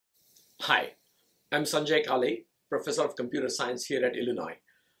Hi, I'm Sanjay Kale, Professor of Computer Science here at Illinois.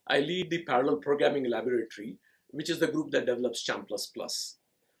 I lead the Parallel Programming Laboratory, which is the group that develops Charm++.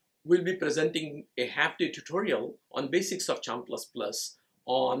 We'll be presenting a half-day tutorial on basics of Charm++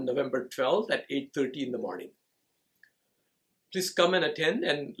 on November 12th at 8:30 in the morning. Please come and attend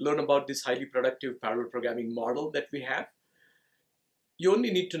and learn about this highly productive parallel programming model that we have. You only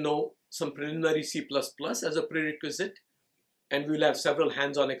need to know some preliminary C++ as a prerequisite, and we'll have several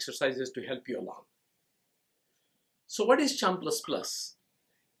hands-on exercises to help you along. So what is Charm++?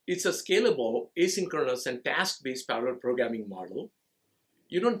 It's a scalable, asynchronous, and task-based parallel programming model.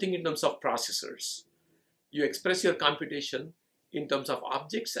 You don't think in terms of processors. You express your computation in terms of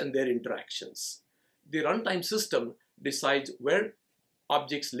objects and their interactions. The runtime system decides where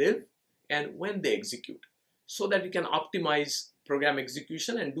objects live and when they execute, so that we can optimize program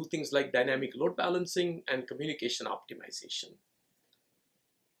execution and do things like dynamic load balancing and communication optimization.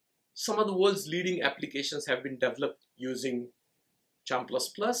 Some of the world's leading applications have been developed using Charm++.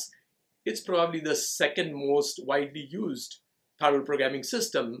 It's probably the second most widely used parallel programming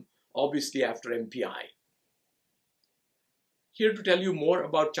system, obviously after MPI. Here to tell you more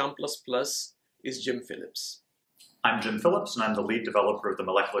about Charm++ is Jim Phillips. I'm Jim Phillips, and I'm the lead developer of the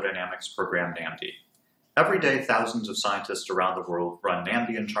molecular dynamics program NAMD. Every day, thousands of scientists around the world run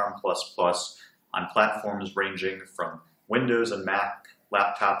NAMD and Charm++ on platforms ranging from Windows and Mac,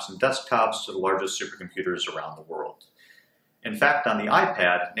 laptops and desktops to the largest supercomputers around the world. In fact, on the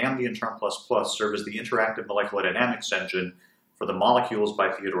iPad, NAMD and Charm++ serve as the interactive molecular dynamics engine for the Molecules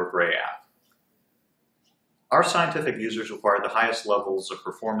by Theodore Gray app. Our scientific users require the highest levels of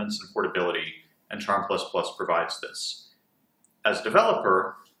performance and portability, and Charm++ provides this. As a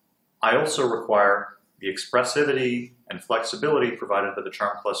developer, I also require the expressivity and flexibility provided by the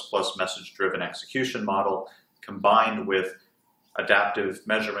Charm++ message-driven execution model, combined with adaptive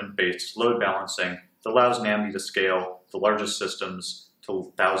measurement-based load balancing that allows NAMD to scale the largest systems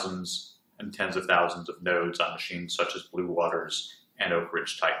to thousands and tens of thousands of nodes on machines such as Blue Waters and Oak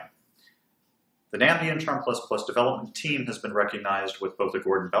Ridge Titan. The NAMD and Charm++ development team has been recognized with both the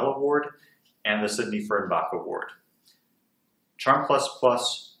Gordon Bell Award and the Sidney Fernbach Award. Charm++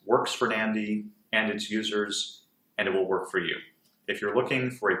 works for NAMD and its users, and it will work for you. If you're looking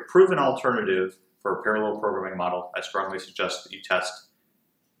for a proven alternative for a parallel programming model, I strongly suggest that you test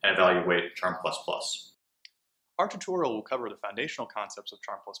and evaluate Charm++. Our tutorial will cover the foundational concepts of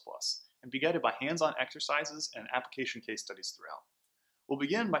Charm++ and be guided by hands-on exercises and application case studies throughout. We'll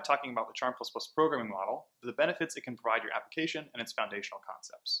begin by talking about the Charm++ programming model, the benefits it can provide your application, and its foundational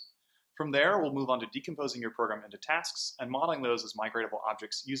concepts. From there, we'll move on to decomposing your program into tasks and modeling those as migratable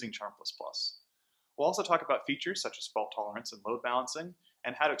objects using Charm++. We'll also talk about features such as fault tolerance and load balancing,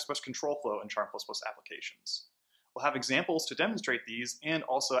 and how to express control flow in Charm++ applications. We'll have examples to demonstrate these and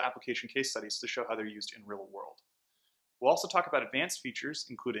also application case studies to show how they're used in real world. We'll also talk about advanced features,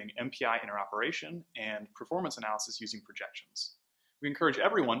 including MPI interoperation and performance analysis using projections. We encourage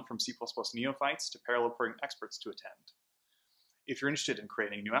everyone from C++ neophytes to parallel programming experts to attend. If you're interested in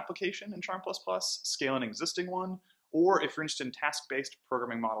creating a new application in Charm++, scale an existing one, or if you're interested in task-based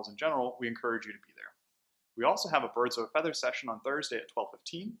programming models in general, we encourage you to be there. We also have a Birds of a Feather session on Thursday at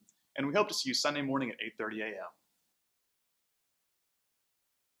 12:15, and we hope to see you Sunday morning at 8:30 a.m.